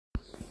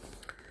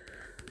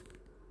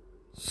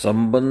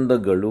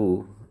ಸಂಬಂಧಗಳು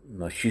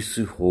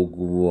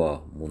ನಶಿಸಿಹೋಗುವ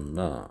ಮುನ್ನ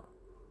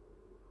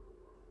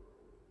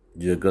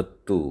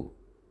ಜಗತ್ತು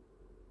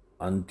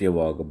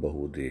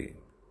ಅಂತ್ಯವಾಗಬಹುದೇ?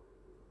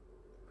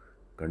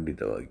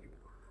 ಖಂಡಿತವಾಗಿ.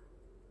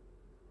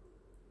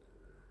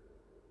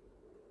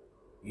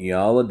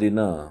 ಯಾವ ದಿನ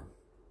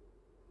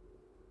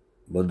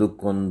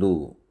ಬದುಕೊಂದು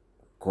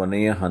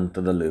ಕೊನೆಯ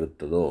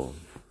ಹಂತದಲ್ಲಿರುತ್ತದೋ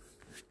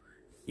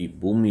ಈ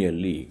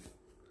ಭೂಮಿಯಲ್ಲಿ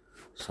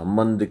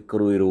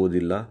ಸಂಬಂಧಿಕರು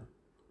ಇರುವುದಿಲ್ಲ,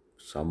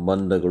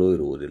 ಸಂಬಂಧಗಳು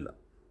ಇರುವುದಿಲ್ಲ.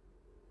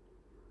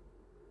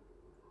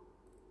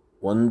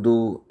 1,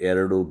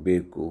 2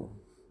 ಬೇಕು,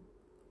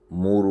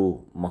 3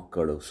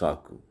 ಮಕ್ಕಳು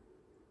ಸಾಕು,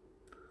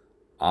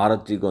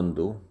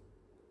 ಆರತಿಗೊಂದು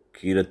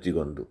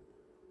ಕೀರತಿಗೊಂದು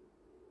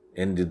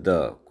ಎಂದಿದ್ದ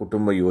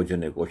ಕುಟುಂಬ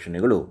ಯೋಜನೆ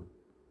ಘೋಷಣೆಗಳು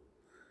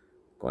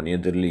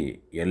ಕೊನೆಯದಲ್ಲಿ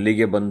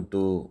ಎಲ್ಲಿಗೆ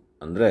ಬಂತು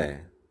ಅಂದರೆ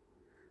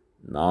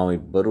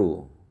ನಾವಿಬ್ಬರು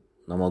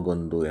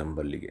ನಮಗೊಂದು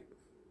ಎಂಬಲ್ಲಿಗೆ.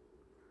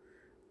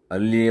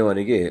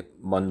 ಅಲ್ಲಿಯವರೆಗೆ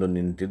ಬಂದು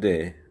ನಿಂತಿದೆ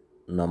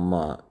ನಮ್ಮ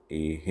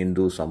ಈ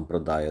ಹಿಂದೂ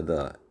ಸಂಪ್ರದಾಯದ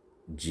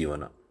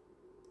ಜೀವನ.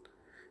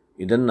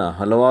 ಇದನ್ನು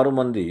ಹಲವಾರು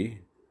ಮಂದಿ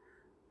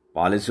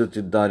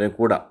ಪಾಲಿಸುತ್ತಿದ್ದಾರೆ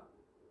ಕೂಡ.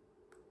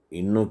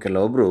 ಇನ್ನು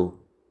ಕೆಲವೊಬ್ಬರು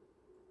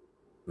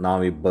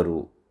ನಾವಿಬ್ಬರು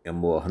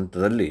ಎಂಬುವ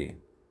ಹಂತದಲ್ಲಿ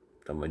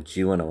ತಮ್ಮ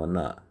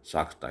ಜೀವನವನ್ನು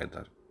ಸಾಗಿಸ್ತಾ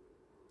ಇದ್ದಾರೆ.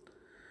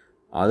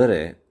 ಆದರೆ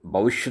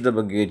ಭವಿಷ್ಯದ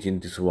ಬಗ್ಗೆ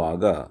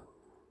ಚಿಂತಿಸುವಾಗ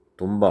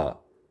ತುಂಬ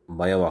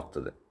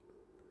ಭಯವಾಗ್ತದೆ.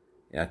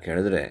 ಯಾಕೆ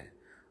ಹೇಳಿದ್ರೆ,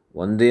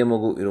 ಒಂದೇ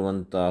ಮಗು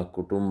ಇರುವಂಥ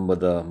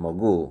ಕುಟುಂಬದ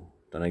ಮಗು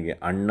ತನಗೆ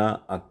ಅಣ್ಣ,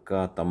 ಅಕ್ಕ,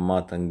 ತಮ್ಮ,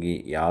 ತಂಗಿ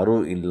ಯಾರೂ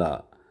ಇಲ್ಲ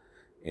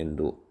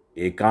ಎಂದು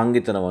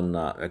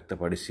ಏಕಾಂಗಿತನವನ್ನು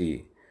ವ್ಯಕ್ತಪಡಿಸಿ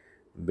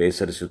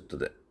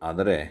ಬೇಸರಿಸುತ್ತದೆ.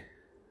 ಆದರೆ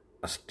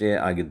ಅಷ್ಟೇ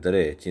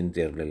ಆಗಿದ್ದರೆ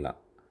ಚಿಂತೆ ಇರಲಿಲ್ಲ.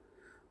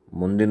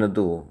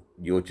 ಮುಂದಿನದು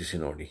ಯೋಚಿಸಿ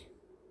ನೋಡಿ.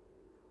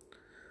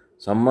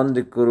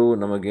 ಸಂಬಂಧಿಕರು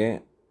ನಮಗೆ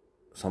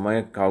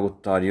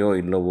ಸಮಯಕ್ಕಾಗುತ್ತಾರೆಯೋ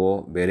ಇಲ್ಲವೋ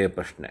ಬೇರೆ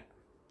ಪ್ರಶ್ನೆ.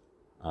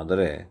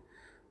 ಆದರೆ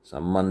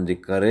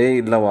ಸಂಬಂಧಿಕರೇ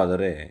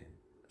ಇಲ್ಲವಾದರೆ,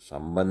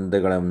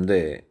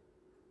 ಸಂಬಂಧಗಳೆಂದೇ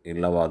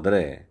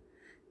ಇಲ್ಲವಾದರೆ,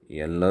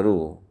 ಎಲ್ಲರೂ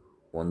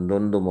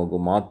ಒಂದೊಂದು ಮಗು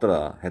ಮಾತ್ರ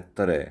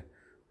ಹೆತ್ತರೆ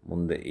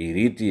ಮುಂದೆ ಈ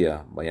ರೀತಿಯ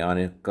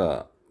ಭಯಾನಕ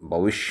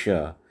ಭವಿಷ್ಯ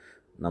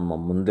ನಮ್ಮ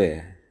ಮುಂದೆ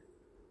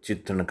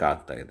ಚಿತ್ರಣಕ್ಕೆ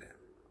ಆಗ್ತಾಯಿದೆ.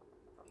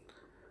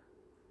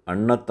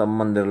 ಅಣ್ಣ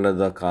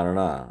ತಮ್ಮಂದಿರಿಲ್ಲದ ಕಾರಣ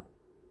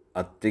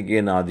ಅತ್ತಿಗೆ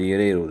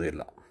ನಾದಿಯರೇ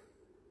ಇರುವುದಿಲ್ಲ.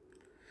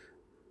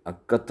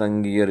 ಅಕ್ಕ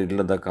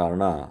ತಂಗಿಯರಿಲ್ಲದ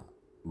ಕಾರಣ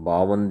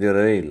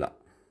ಭಾವಂದಿರೇ ಇಲ್ಲ.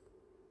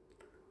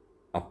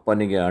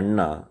 ಅಪ್ಪನಿಗೆ ಅಣ್ಣ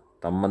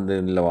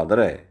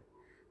ತಮ್ಮಂದಿರಿಲ್ಲವಾದರೆ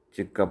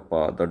ಚಿಕ್ಕಪ್ಪ,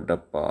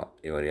 ದೊಡ್ಡಪ್ಪ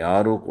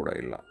ಇವರ್ಯಾರೂ ಕೂಡ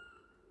ಇಲ್ಲ.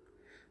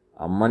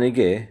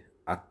 ಅಮ್ಮನಿಗೆ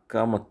ಅಕ್ಕ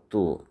ಮತ್ತು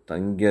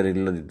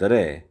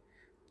ತಂಗಿಯರಿಲ್ಲದಿದ್ದರೆ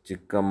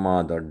ಚಿಕ್ಕಮ್ಮ,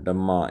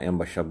 ದೊಡ್ಡಮ್ಮ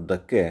ಎಂಬ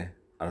ಶಬ್ದಕ್ಕೆ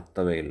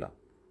ಅರ್ಥವೇ ಇಲ್ಲ.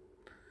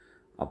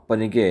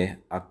 ಅಪ್ಪನಿಗೆ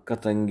ಅಕ್ಕ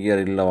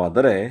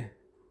ತಂಗಿಯರಿಲ್ಲವಾದರೆ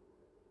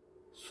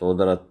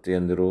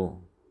ಸೋದರತ್ತೆಯಂದಿರು,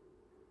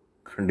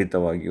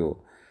 ಖಂಡಿತವಾಗಿಯೂ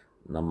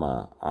ನಮ್ಮ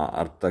ಆ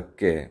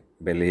ಅರ್ಥಕ್ಕೆ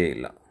ಬೆಲೆಯೇ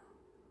ಇಲ್ಲ.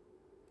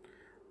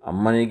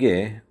 ಅಮ್ಮನಿಗೆ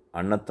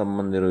ಅಣ್ಣ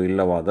ತಮ್ಮಂದಿರು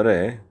ಇಲ್ಲವಾದರೆ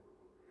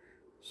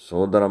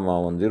ಸೋದರ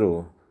ಮಾವಂದಿರು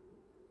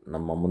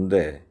ನಮ್ಮ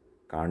ಮುಂದೆ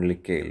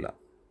ಕಾಣಲಿಕ್ಕೇ ಇಲ್ಲ.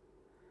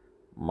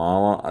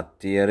 ಮಾವ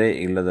ಅತ್ತಿಯರೇ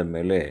ಇಲ್ಲದ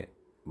ಮೇಲೆ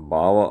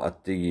ಭಾವ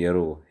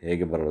ಅತ್ತಿಗೆಯರು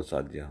ಹೇಗೆ ಬರಲು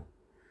ಸಾಧ್ಯ?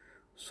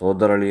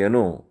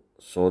 ಸೋದರಳಿಯನು,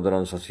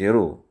 ಸೋದರನ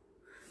ಸೊಸೆಯರು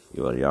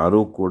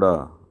ಇವರ್ಯಾರೂ ಕೂಡ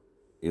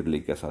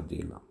ಇರಲಿಕ್ಕೆ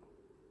ಸಾಧ್ಯ ಇಲ್ಲ.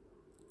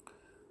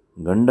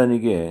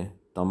 ಗಂಡನಿಗೆ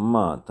ತಮ್ಮ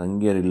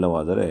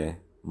ತಂಗಿಯರಿಲ್ಲವಾದರೆ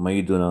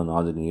ಮೈದುನ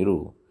ನಾದಿನಿಯರು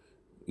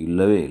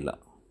ಇಲ್ಲವೇ ಇಲ್ಲ.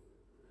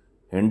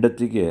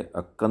 ಹೆಂಡತಿಗೆ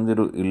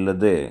ಅಕ್ಕಂದಿರು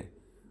ಇಲ್ಲದೆ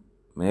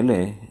ಮೇಲೆ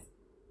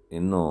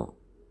ಇನ್ನು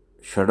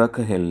ಷಡಕ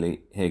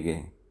ಹೇಗೆ?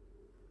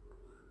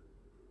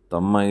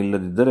 ತಮ್ಮ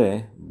ಇಲ್ಲದಿದ್ದರೆ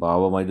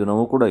ಭಾವ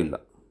ಮೈದುನವೂ ಕೂಡ ಇಲ್ಲ.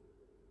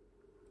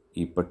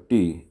 ಈ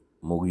ಪಟ್ಟಿ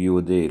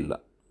ಮುಗಿಯುವುದೇ ಇಲ್ಲ.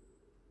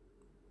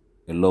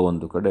 ಎಲ್ಲೋ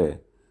ಒಂದು ಕಡೆ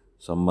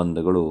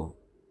ಸಂಬಂಧಗಳು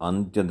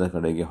ಅಂತ್ಯದ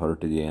ಕಡೆಗೆ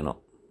ಹೊರಟಿದೆಯೇನೋ.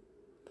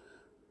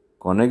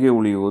 ಕೊನೆಗೆ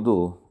ಉಳಿಯುವುದು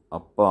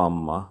ಅಪ್ಪ,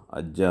 ಅಮ್ಮ,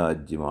 ಅಜ್ಜ,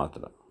 ಅಜ್ಜಿ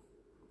ಮಾತ್ರ.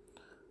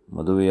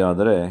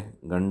 ಮದುವೆಯಾದರೆ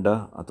ಗಂಡ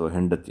ಅಥವಾ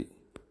ಹೆಂಡತಿ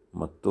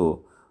ಮತ್ತು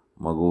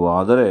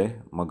ಮಗುವಾದರೆ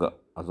ಮಗ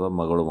ಅಥವಾ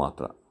ಮಗಳು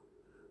ಮಾತ್ರ.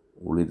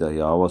 ಉಳಿದ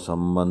ಯಾವ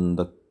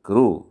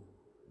ಸಂಬಂಧಕ್ಕರೂ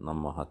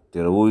ನಮ್ಮ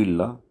ಹತ್ತಿರವೂ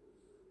ಇಲ್ಲ.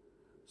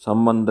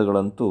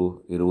 ಸಂಬಂಧಗಳಂತೂ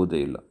ಇರುವುದೇ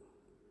ಇಲ್ಲ.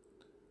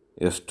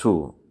 ಎಷ್ಟು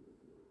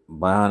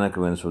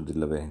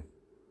ಭಯಾನಕವೆನಿಸುವುದಿಲ್ಲವೇ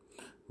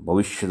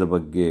ಭವಿಷ್ಯದ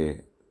ಬಗ್ಗೆ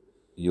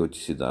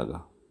ಯೋಚಿಸಿದಾಗ?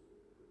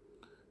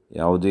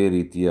 ಯಾವುದೇ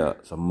ರೀತಿಯ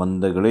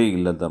ಸಂಬಂಧಗಳೇ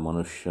ಇಲ್ಲದ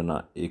ಮನುಷ್ಯನ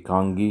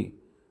ಏಕಾಂಗಿ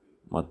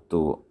ಮತ್ತು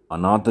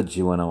ಅನಾಥ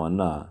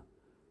ಜೀವನವನ್ನು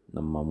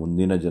ನಮ್ಮ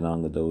ಮುಂದಿನ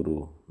ಜನಾಂಗದವರು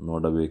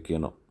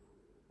ನೋಡಬೇಕೇನೋ.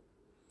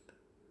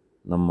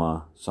 ನಮ್ಮ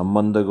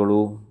ಸಂಬಂಧಗಳು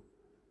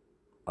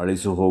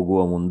ಅಳಿಸಿ ಹೋಗುವ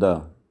ಮುನ್ನ,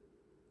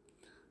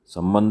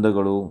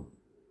 ಸಂಬಂಧಗಳು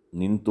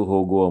ನಿಂತು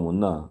ಹೋಗುವ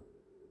ಮುನ್ನ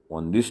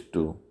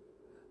ಒಂದಿಷ್ಟು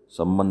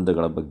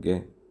ಸಂಬಂಧಿಗಳ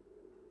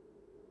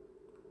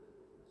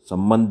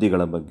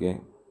ಬಗ್ಗೆ,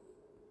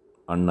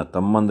 ಅಣ್ಣ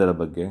ತಮ್ಮಂದಿರ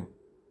ಬಗ್ಗೆ,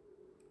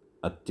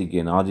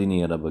 ಅತ್ತಿಗೆ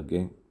ನಾದಿನಿಯರ ಬಗ್ಗೆ,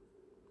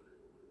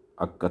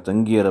 ಅಕ್ಕ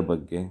ತಂಗಿಯರ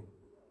ಬಗ್ಗೆ,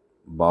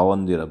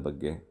 ಭಾವಂದಿರ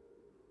ಬಗ್ಗೆ,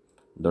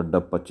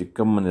 ದೊಡ್ಡಪ್ಪ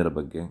ಚಿಕ್ಕಮ್ಮನಿರ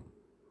ಬಗ್ಗೆ,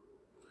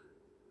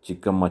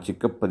 ಚಿಕ್ಕಮ್ಮ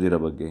ಚಿಕ್ಕಪ್ಪದಿರ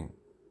ಬಗ್ಗೆ,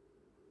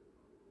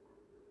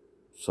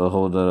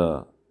 ಸಹೋದರ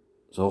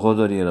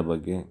ಸಹೋದರಿಯರ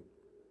ಬಗ್ಗೆ,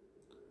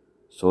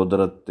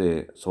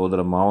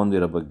 ಸೋದರ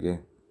ಮಾವಂದಿರ ಬಗ್ಗೆ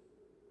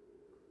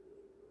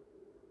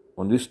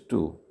ಒಂದಿಷ್ಟು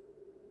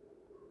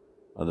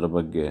ಅದರ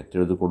ಬಗ್ಗೆ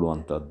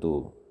ತಿಳಿದುಕೊಳ್ಳುವಂಥದ್ದು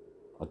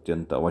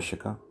ಅತ್ಯಂತ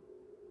ಅವಶ್ಯಕ.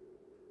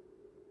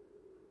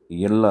 ಈ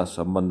ಎಲ್ಲ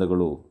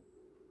ಸಂಬಂಧಗಳು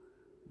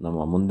ನಮ್ಮ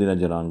ಮುಂದಿನ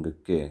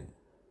ಜನಾಂಗಕ್ಕೆ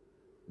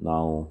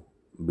ನಾವು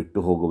ಬಿಟ್ಟು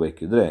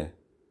ಹೋಗಬೇಕಿದ್ರೆ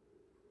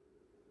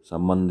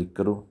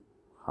ಸಂಬಂಧಿಕರು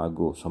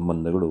ಹಾಗೂ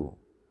ಸಂಬಂಧಗಳು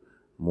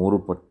 3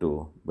 ಪಟ್ಟು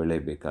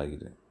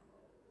ಬೆಳೆಯಬೇಕಾಗಿದೆ.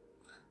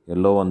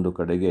 ಎಲ್ಲೋ ಒಂದು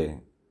ಕಡೆಗೆ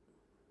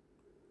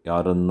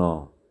ಯಾರನ್ನೋ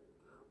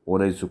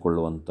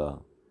ಓಲೈಸಿಕೊಳ್ಳುವಂಥ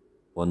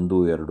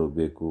 1-2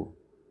 ಬೇಕು,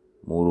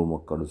 3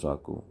 ಮಕ್ಕಳು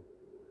ಸಾಕು,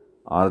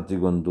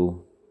 ಆರತಿಗೊಂದು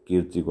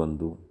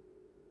ಕೀರ್ತಿಗೊಂದು,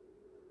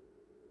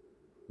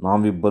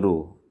 ನಾವಿಬ್ಬರು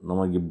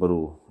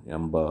ನಮಗಿಬ್ಬರು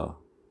ಎಂಬ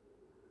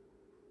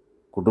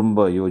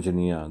ಕುಟುಂಬ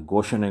ಯೋಜನೆಯ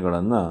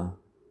ಘೋಷಣೆಗಳನ್ನು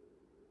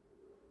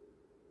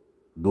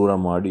ದೂರ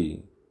ಮಾಡಿ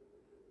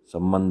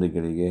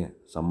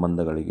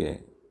ಸಂಬಂಧಗಳಿಗೆ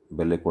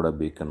ಬೆಲೆ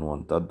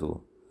ಕೊಡಬೇಕನ್ನುವಂಥದ್ದು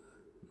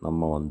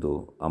ನಮ್ಮ ಒಂದು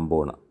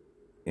ಅಂಬೋಣ.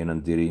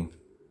 ಏನಂತೀರಿ?